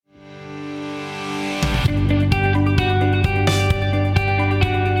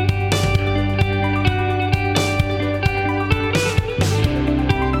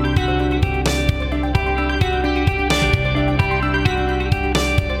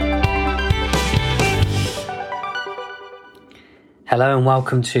Hello and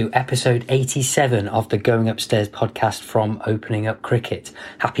welcome to episode 87 of the Going Upstairs podcast from Opening Up Cricket.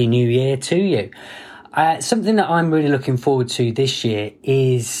 Happy New Year to you. Something that I'm really looking forward to this year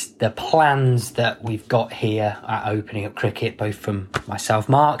is the plans that we've got here at Opening Up Cricket, both from myself,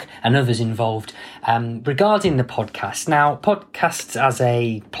 Mark, and others involved, regarding the podcast. Now, podcasts as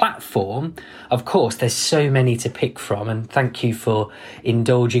a platform, of course, there's so many to pick from, and thank you for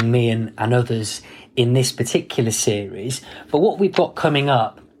indulging me and others in this particular series. But what we've got coming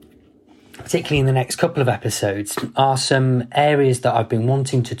up, particularly in the next couple of episodes, are some areas that I've been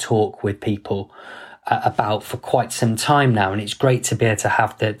wanting to talk with people about for quite some time now, and it's great to be able to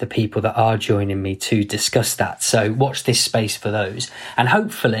have the people that are joining me to discuss that. So watch this space for those, and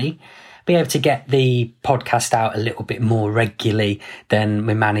hopefully be able to get the podcast out a little bit more regularly than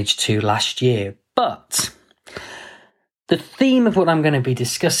we managed to last year. But the theme of what I'm going to be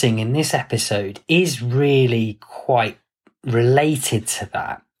discussing in this episode is really quite related to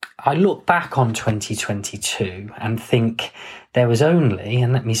that. I look back on 2022 and think there was only,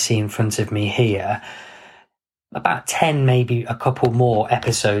 and let me see in front of me here, about 10, maybe a couple more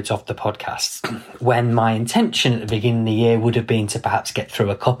episodes of the podcast, when my intention at the beginning of the year would have been to perhaps get through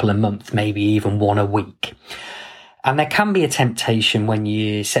a couple a month, maybe even one a week. And there can be a temptation when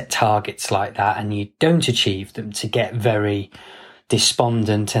you set targets like that and you don't achieve them to get very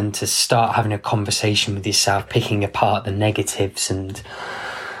despondent and to start having a conversation with yourself, picking apart the negatives and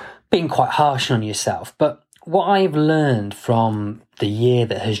being quite harsh on yourself. But what I've learned from the year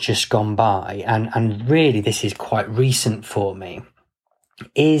that has just gone by, and really this is quite recent for me,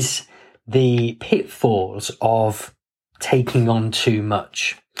 is the pitfalls of taking on too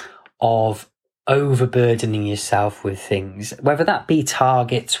much, of overburdening yourself with things, whether that be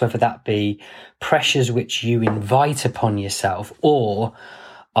targets, whether that be pressures which you invite upon yourself or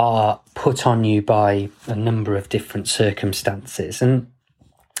are put on you by a number of different circumstances. And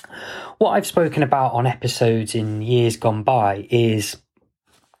what I've spoken about on episodes in years gone by is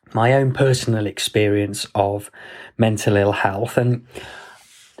my own personal experience of mental ill health. And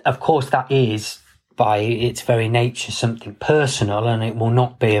of course, that is by its very nature something personal, and it will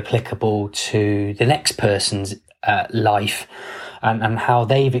not be applicable to the next person's life and how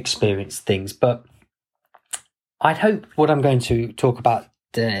they've experienced things. But I'd hope what I'm going to talk about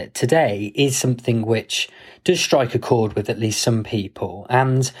today is something which does strike a chord with at least some people.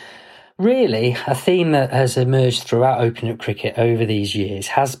 And really, a theme that has emerged throughout Opening Up Cricket over these years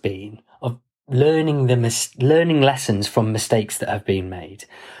has been of learning lessons from mistakes that have been made.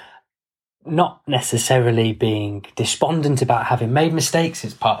 Not necessarily being despondent about having made mistakes,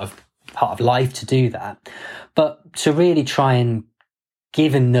 it's part of life to do that, but to really try and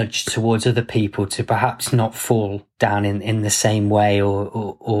give a nudge towards other people to perhaps not fall down in the same way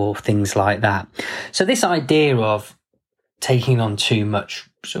or things like that. So this idea of taking on too much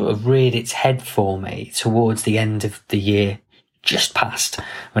sort of reared its head for me towards the end of the year just past.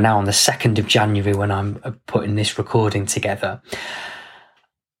 We're now on the 2nd of January when I'm putting this recording together.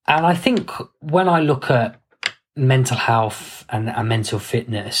 And I think when I look at mental health and mental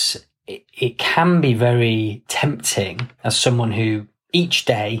fitness, it can be very tempting as someone who each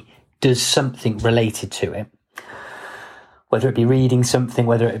day does something related to it. Whether it be reading something,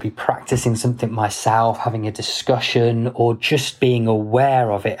 whether it be practicing something myself, having a discussion, or just being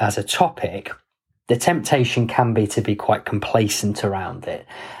aware of it as a topic, the temptation can be to be quite complacent around it.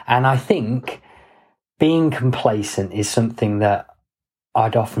 And I think being complacent is something that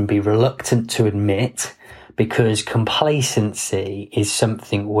I'd often be reluctant to admit, because complacency is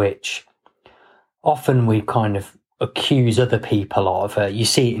something which often we kind of accuse other people of. You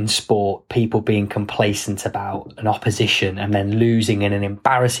see it in sport, people being complacent about an opposition and then losing in an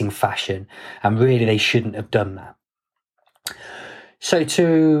embarrassing fashion, and really they shouldn't have done that. So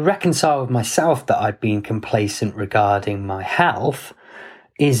to reconcile with myself that I've been complacent regarding my health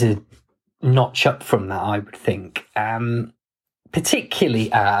is a notch up from that, I would think.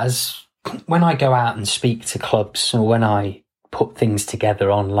 Particularly as when I go out and speak to clubs or when I put things together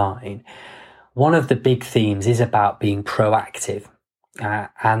online, one of the big themes is about being proactive.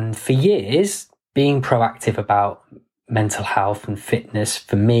 And for years, being proactive about mental health and fitness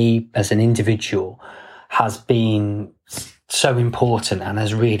for me as an individual has been so important and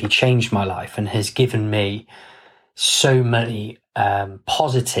has really changed my life and has given me so many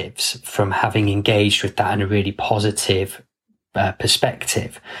positives from having engaged with that in a really positive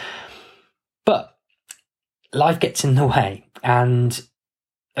perspective. But life gets in the way, and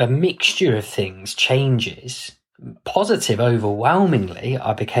a mixture of things changes. Positive overwhelmingly,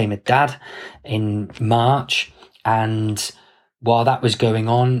 I became a dad in March, and while that was going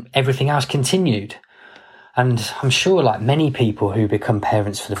on, everything else continued. And I'm sure, like many people who become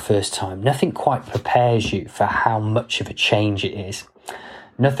parents for the first time, nothing quite prepares you for how much of a change it is.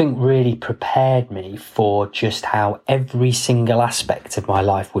 Nothing really prepared me for just how every single aspect of my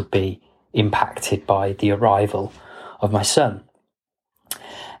life would be impacted by the arrival of my son.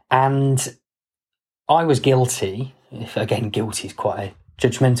 And I was guilty, if again, guilty is quite a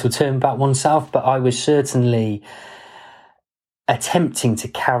judgmental term about oneself, but I was certainly attempting to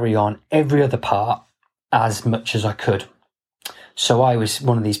carry on every other part as much as I could. So I was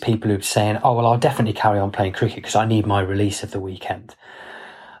one of these people who was saying, oh, well, I'll definitely carry on playing cricket because I need my release of the weekend.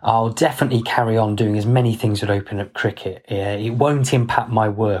 I'll definitely carry on doing as many things at Open Up Cricket. It won't impact my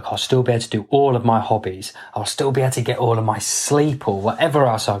work. I'll still be able to do all of my hobbies. I'll still be able to get all of my sleep or whatever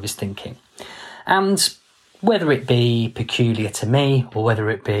else I was thinking. And whether it be peculiar to me or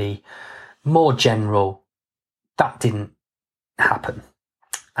whether it be more general, that didn't happen.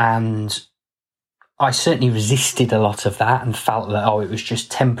 And I certainly resisted a lot of that and felt that, oh, it was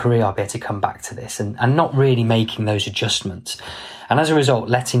just temporary, I'll be able to come back to this, and not really making those adjustments. And as a result,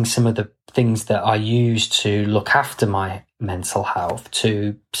 letting some of the things that I used to look after my mental health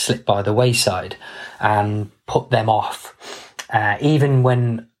to slip by the wayside and put them off. Even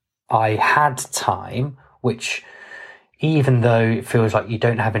when I had time, which even though it feels like you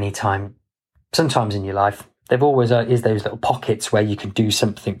don't have any time, sometimes in your life, there always is those little pockets where you can do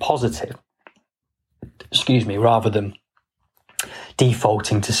something positive. Rather than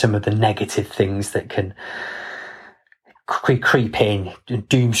defaulting to some of the negative things that can creep in,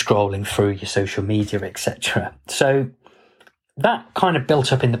 doom scrolling through your social media, etc. So that kind of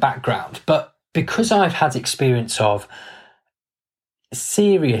built up in the background. But because I've had experience of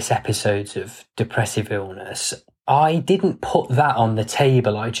serious episodes of depressive illness, I didn't put that on the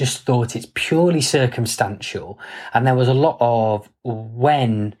table. I just thought it's purely circumstantial. And there was a lot of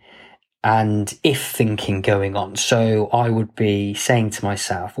when and if thinking going on. So I would be saying to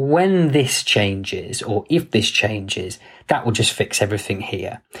myself, when this changes or if this changes, that will just fix everything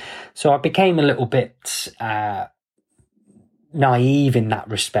here. So I became a little bit naive in that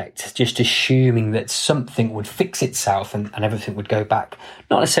respect, just assuming that something would fix itself and everything would go back,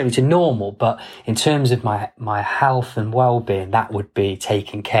 not necessarily to normal, but in terms of my health and well-being, that would be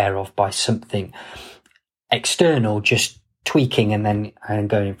taken care of by something external, just tweaking and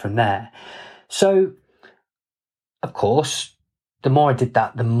going from there. So, of course, the more I did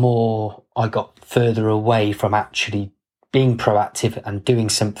that, the more I got further away from actually being proactive and doing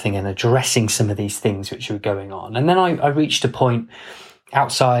something and addressing some of these things which were going on. And then I reached a point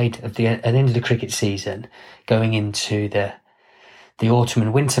outside of the end of the cricket season, going into the autumn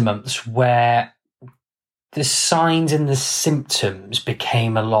and winter months, where the signs and the symptoms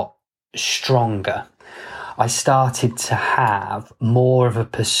became a lot stronger. I started to have more of a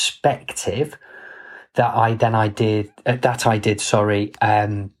perspective that I did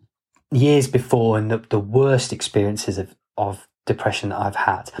years before, and the worst experiences of depression that I've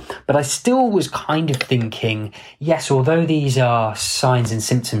had. But I still was kind of thinking, yes, although these are signs and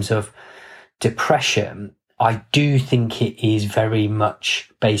symptoms of depression, I do think it is very much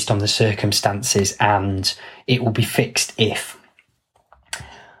based on the circumstances and it will be fixed if.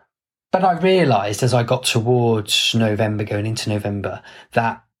 But I realised as I got towards November, going into November,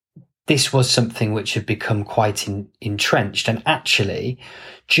 that this was something which had become quite entrenched. And actually,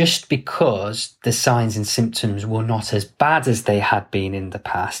 just because the signs and symptoms were not as bad as they had been in the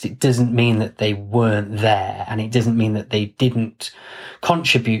past, it doesn't mean that they weren't there. And it doesn't mean that they didn't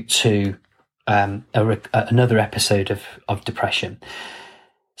contribute to another episode of depression.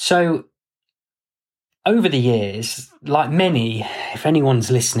 So over the years, like many, if anyone's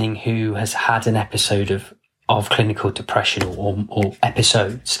listening who has had an episode of clinical depression or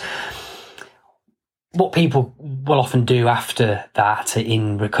episodes, what people will often do after that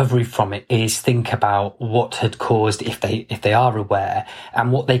in recovery from it is think about what had caused, if they are aware,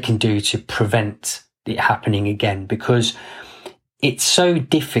 and what they can do to prevent it happening again, because it's so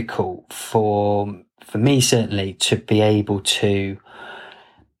difficult for me certainly to be able to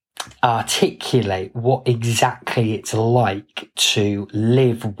articulate what exactly it's like to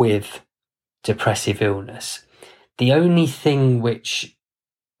live with depressive illness. The only thing which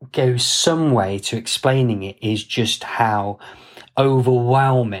goes some way to explaining it is just how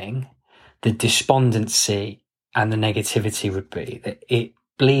overwhelming the despondency and the negativity would be. That it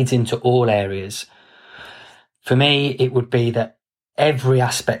bleeds into all areas. For me, it would be that every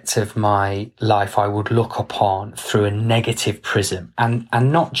aspect of my life I would look upon through a negative prism, and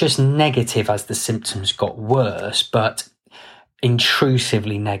not just negative as the symptoms got worse, but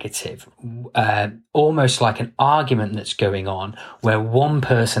intrusively negative, almost like an argument that's going on where one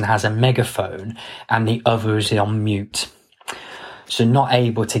person has a megaphone and the other is on mute. So not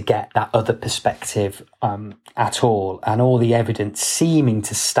able to get that other perspective at all, and all the evidence seeming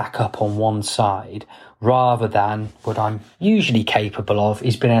to stack up on one side, rather than what I'm usually capable of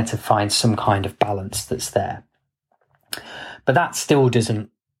is being able to find some kind of balance that's there. But that still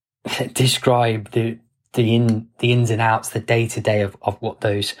doesn't describe the ins and outs, the day to day of what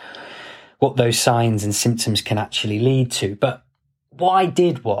those signs and symptoms can actually lead to. But what I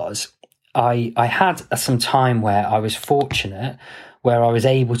did was I had some time where I was fortunate, where I was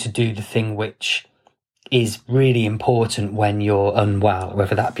able to do the thing which is really important when you're unwell,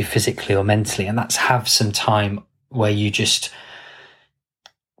 whether that be physically or mentally, and that's have some time where you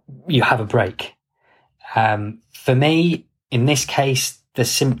have a break. For me, in this case, the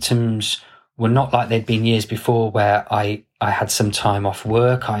symptoms were not like they'd been years before, where I had some time off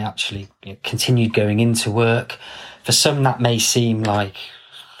work. I actually continued going into work. For some, that may seem like,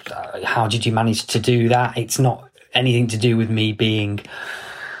 how did you manage to do that? It's not anything to do with me being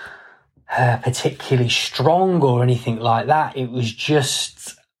particularly strong or anything like that. It was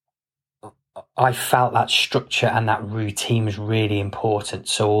just, I felt that structure and that routine was really important.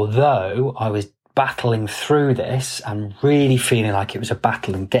 So although I was battling through this and really feeling like it was a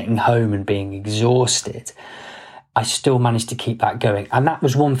battle and getting home and being exhausted, I still managed to keep that going. And that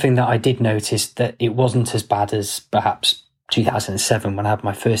was one thing that I did notice, that it wasn't as bad as perhaps 2007 when I had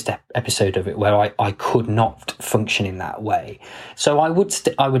my first episode of it, where I could not function in that way. So I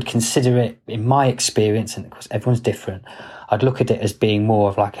would consider it, in my experience, and of course everyone's different, I'd look at it as being more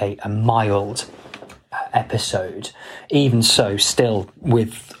of like a mild episode, even so still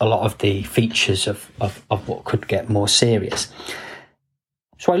with a lot of the features of what could get more serious.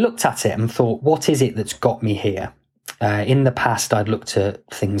 So I looked at it and thought, what is it that's got me here? In the past, I'd looked at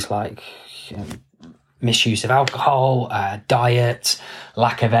things like misuse of alcohol, diet,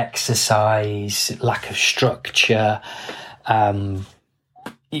 lack of exercise, lack of structure, and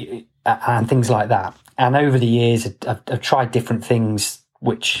things like that. And over the years, I've tried different things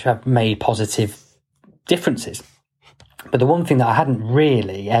which have made positive differences. But the one thing that I hadn't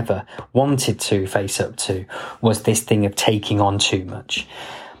really ever wanted to face up to was this thing of taking on too much.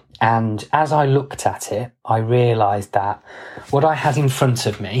 And as I looked at it, I realised that what I had in front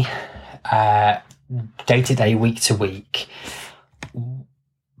of me, day to day, week to week,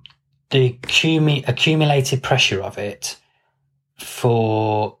 the accumulated pressure of it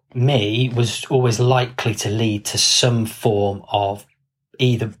for me was always likely to lead to some form of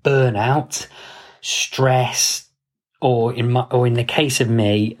either burnout, stress, or in the case of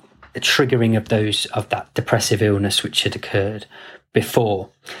me, the triggering of that depressive illness which had occurred before.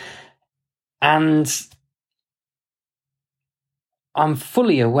 And I'm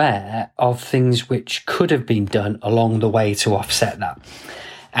fully aware of things which could have been done along the way to offset that.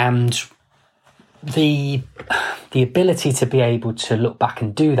 And the ability to be able to look back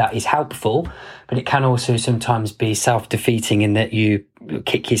and do that is helpful, but it can also sometimes be self-defeating in that you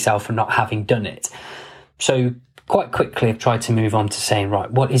kick yourself for not having done it. So quite quickly I've tried to move on to saying, right,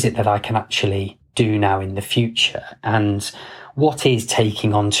 what is it that I can actually do now in the future? And what is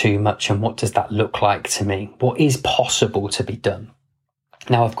taking on too much, and what does that look like to me? What is possible to be done?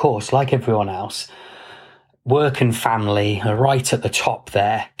 Now, of course, like everyone else, work and family are right at the top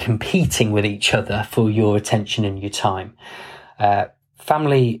there, competing with each other for your attention and your time.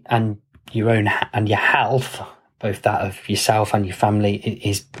 Family and your own and your health, both that of yourself and your family,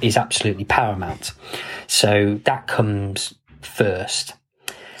 is absolutely paramount. So that comes first.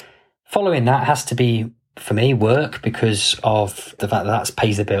 Following that has to be, for me, work, because of the fact that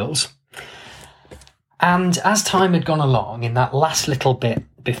pays the bills. And as time had gone along, in that last little bit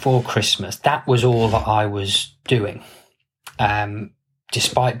before Christmas, that was all that I was doing.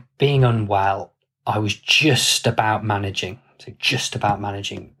 Despite being unwell, I was just about managing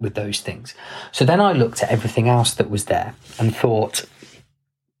with those things. So then I looked at everything else that was there and thought,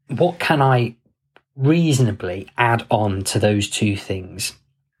 what can I reasonably add on to those two things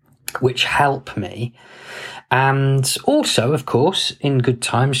which help me, and also, of course, in good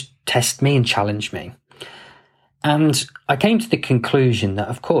times, test me and challenge me? And I came to the conclusion that,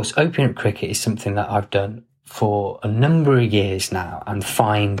 of course, Opening Up Cricket is something that I've done for a number of years now and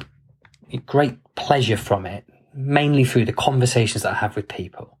find great pleasure from it, mainly through the conversations that I have with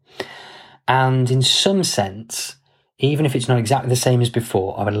people. And in some sense, even if it's not exactly the same as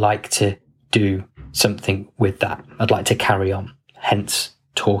before, I would like to do something with that. I'd like to carry on, hence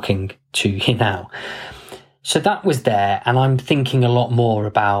talking to you now. So that was there, and I'm thinking a lot more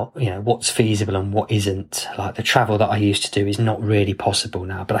about, what's feasible and what isn't. Like the travel that I used to do is not really possible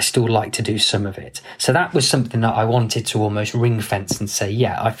now, but I still like to do some of it. So that was something that I wanted to almost ring fence and say,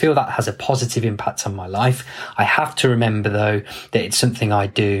 yeah, I feel that has a positive impact on my life. I have to remember though that it's something I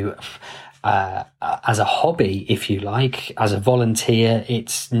do as a hobby, if you like, as a volunteer.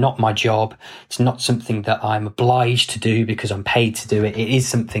 It's not my job. It's not something that I'm obliged to do because I'm paid to do it. It is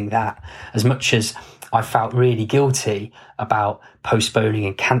something that, as much as I felt really guilty about postponing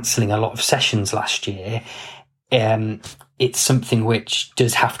and cancelling a lot of sessions last year, it's something which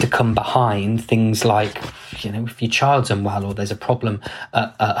does have to come behind things like, if your child's unwell or there's a problem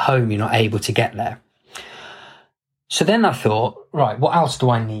at home, you're not able to get there. So then I thought, right, what else do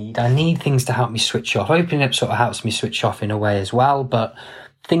I need? I need things to help me switch off. Opening up sort of helps me switch off in a way as well, but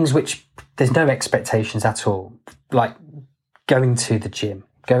things which there's no expectations at all, like going to the gym,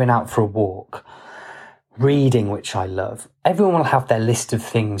 going out for a walk, reading, which I love. Everyone will have their list of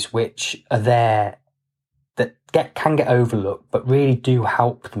things which are there that can get overlooked, but really do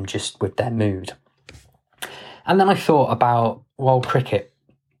help them just with their mood. And then I thought about, cricket.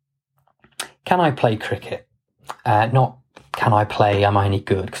 Can I play cricket? Not can I play, am I any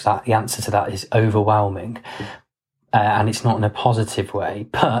good? Because the answer to that is overwhelming. And it's not in a positive way.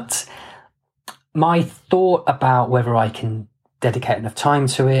 But my thought about whether I can dedicate enough time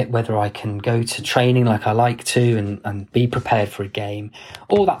to it, whether I can go to training like I like to and be prepared for a game,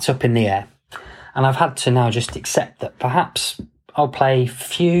 all that's up in the air. And I've had to now just accept that perhaps I'll play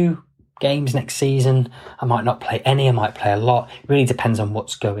few games next season. I might not play any, I might play a lot. It really depends on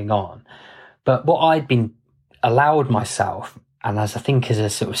what's going on. But what I'd been allowed myself, and as I think as a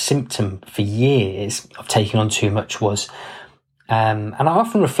sort of symptom for years of taking on too much, was, and I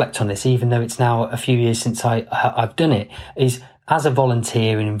often reflect on this, even though it's now a few years since I've done it, is as a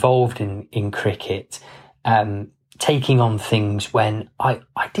volunteer and involved in cricket, taking on things when I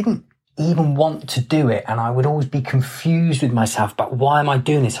didn't even want to do it, and I would always be confused with myself about why am I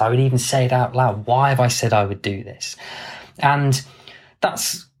doing this? I would even say it out loud. Why have I said I would do this? And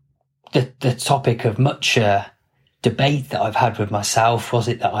that's the topic of much debate that I've had with myself. Was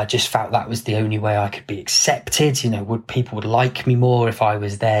it that I just felt that was the only way I could be accepted? Would people like me more if I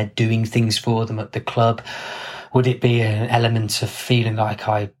was there doing things for them at the club? Would it be an element of feeling like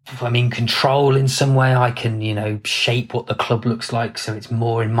I'm in control in some way? I can, shape what the club looks like so it's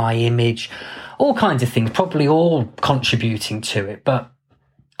more in my image. All kinds of things, probably all contributing to it. But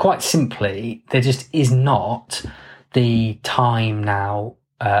quite simply, there just is not the time now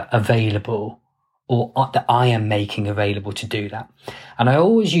available, or that I am making available to do that. And I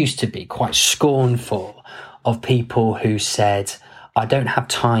always used to be quite scornful of people who said, I don't have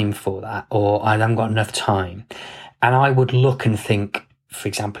time for that, or I haven't got enough time. And I would look and think, for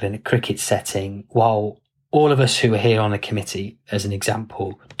example, in a cricket setting, while all of us who are here on a committee, as an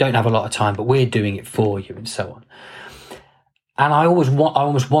example, don't have a lot of time, but we're doing it for you and so on. And I always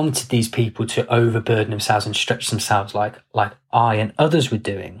wanted these people to overburden themselves and stretch themselves like I and others were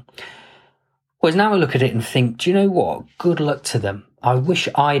doing. Whereas now I look at it and think, do you know what? Good luck to them. I wish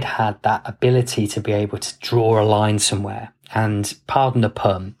I'd had that ability to be able to draw a line somewhere and, pardon the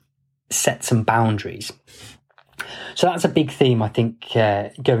pun, set some boundaries. So that's a big theme, I think,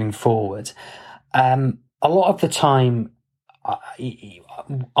 going forward. A lot of the time,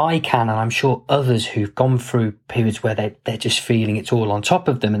 I can, and I'm sure others who've gone through periods where they're just feeling it's all on top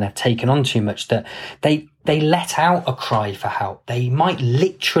of them and they've taken on too much, that they let out a cry for help. They might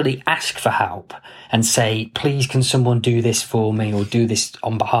literally ask for help and say, please, can someone do this for me, or do this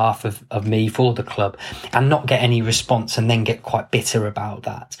on behalf of me for the club, and not get any response and then get quite bitter about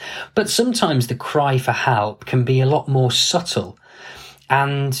that. But sometimes the cry for help can be a lot more subtle,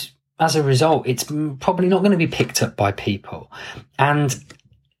 and as a result, it's probably not going to be picked up by people. And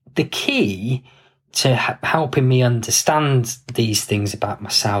the key to helping me understand these things about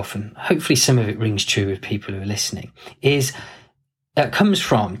myself, and hopefully some of it rings true with people who are listening, is it comes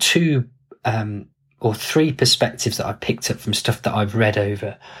from two or three perspectives that I've picked up from stuff that I've read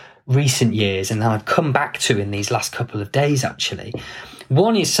over recent years, and then I've come back to in these last couple of days, actually.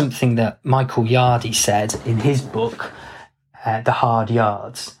 One is something that Michael Yardy said in his book, The Hard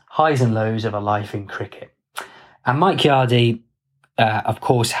Yards, Highs and Lows of a Life in Cricket. And Mike Yardy, of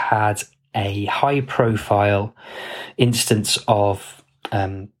course, had a high-profile instance of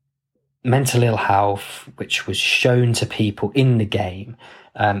mental ill health, which was shown to people in the game.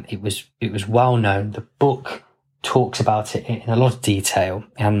 It was well known. The book talks about it in a lot of detail,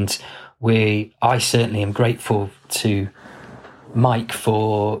 and I certainly am grateful to Mike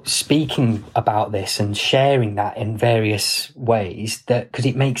for speaking about this and sharing that in various ways, that because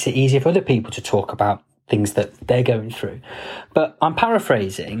it makes it easier for other people to talk about things that they're going through. But I'm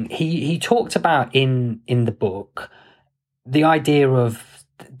paraphrasing. He talked about in the book the idea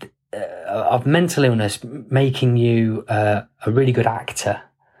of mental illness making you a really good actor.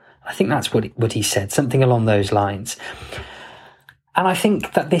 I think that's what he said, something along those lines. And I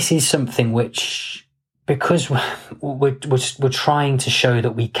think that this is something which, because we're trying to show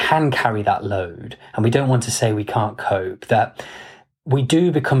that we can carry that load, and we don't want to say we can't cope, that we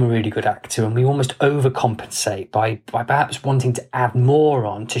do become a really good actor, and we almost overcompensate by perhaps wanting to add more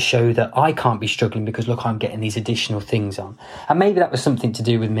on to show that I can't be struggling because, look, I'm getting these additional things on. And maybe that was something to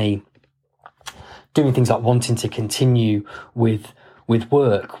do with me doing things like wanting to continue with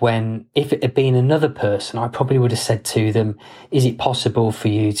work, when if it had been another person, I probably would have said to them, is it possible for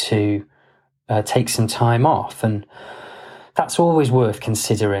you to take some time off? And that's always worth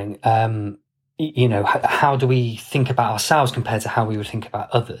considering. How do we think about ourselves compared to how we would think about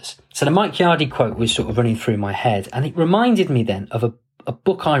others? So the Mike Yardy quote was sort of running through my head, and it reminded me then of a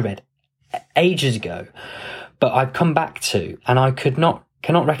book I read ages ago, but I've come back to, and I cannot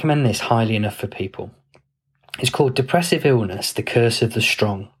recommend this highly enough for people. It's called Depressive Illness, The Curse of the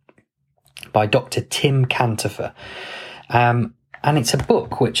Strong by Dr. Tim Cantifer. And it's a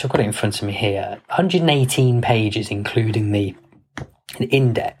book which I've got it in front of me here, 118 pages, including the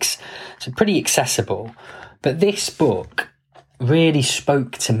index. So pretty accessible. But this book really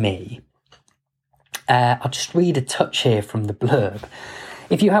spoke to me. I'll just read a touch here from the blurb.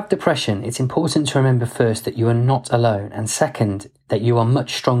 If you have depression, it's important to remember first that you are not alone, and second, that you are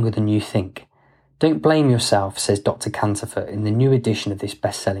much stronger than you think. Don't blame yourself, says Dr. Cantifer in the new edition of this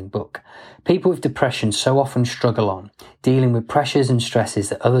best-selling book. People with depression so often struggle on, dealing with pressures and stresses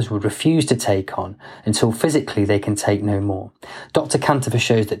that others would refuse to take on until physically they can take no more. Dr. Cantifer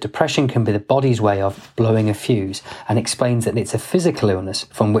shows that depression can be the body's way of blowing a fuse, and explains that it's a physical illness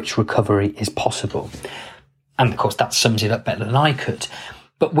from which recovery is possible. And of course that sums it up better than I could.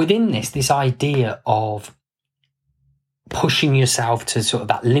 But within this idea of pushing yourself to sort of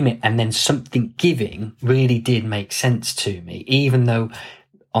that limit and then something giving really did make sense to me, even though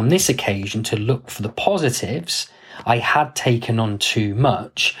on this occasion, to look for the positives, I had taken on too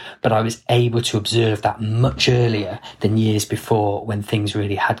much, but I was able to observe that much earlier than years before when things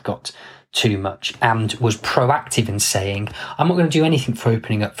really had got too much, and was proactive in saying, I'm not going to do anything for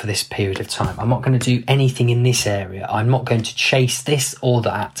opening up for this period of time. I'm not going to do anything in this area. I'm not going to chase this or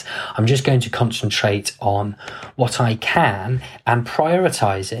that. I'm just going to concentrate on what I can and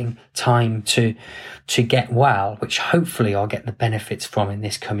prioritizing time to get well, which hopefully I'll get the benefits from in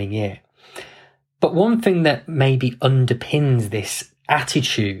this coming year. But one thing that maybe underpins this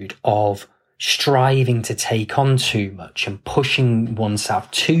attitude of striving to take on too much and pushing oneself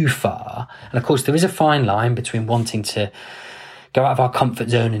too far. And of course, there is a fine line between wanting to go out of our comfort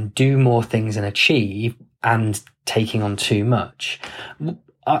zone and do more things and achieve, and taking on too much.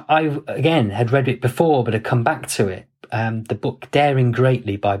 I again, had read it before, but had come back to it. The book Daring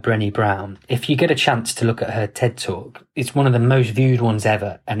Greatly by Brené Brown. If you get a chance to look at her TED Talk, it's one of the most viewed ones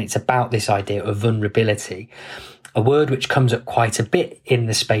ever. And it's about this idea of vulnerability, a word which comes up quite a bit in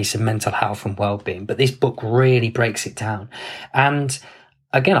the space of mental health and well-being, but this book really breaks it down. And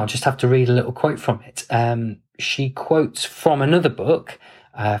again, I'll just have to read a little quote from it. She quotes from another book,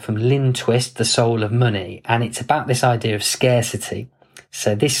 from Lynn Twist, The Soul of Money, and it's about this idea of scarcity.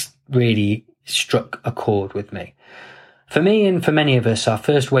 So this really struck a chord with me. For me and for many of us, our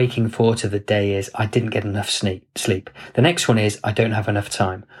first waking thought of the day is, I didn't get enough sleep. The next one is, I don't have enough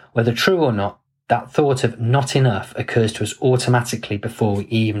time. Whether true or not, that thought of not enough occurs to us automatically before we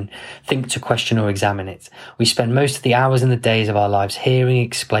even think to question or examine it. We spend most of the hours and the days of our lives hearing,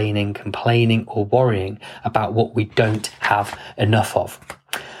 explaining, complaining, or worrying about what we don't have enough of.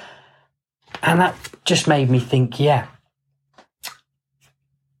 And that just made me think, yeah,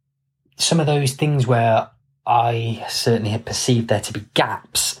 some of those things where I certainly had perceived there to be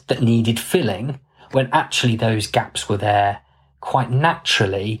gaps that needed filling, when actually those gaps were there quite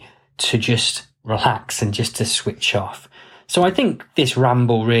naturally to just relax and just to switch off. So I think this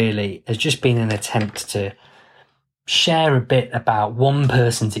ramble really has just been an attempt to share a bit about one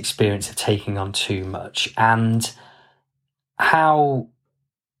person's experience of taking on too much, and how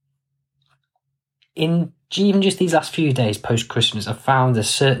in even just these last few days post-Christmas, I've found a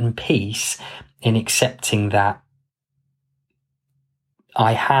certain peace in accepting that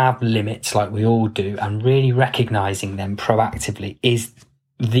I have limits like we all do, and really recognizing them proactively is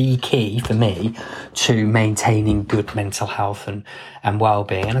the key for me to maintaining good mental health and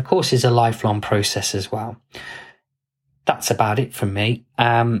well-being. And of course, is a lifelong process as well. That's about it from me.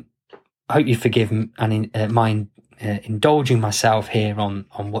 I hope you forgive and mind indulging myself here on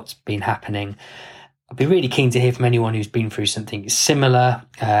what's been happening. I'd be really keen to hear from anyone who's been through something similar,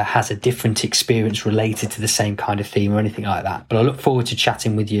 has a different experience related to the same kind of theme or anything like that. But I look forward to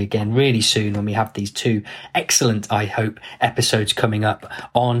chatting with you again really soon when we have these 2 excellent, I hope, episodes coming up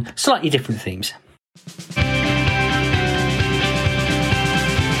on slightly different themes.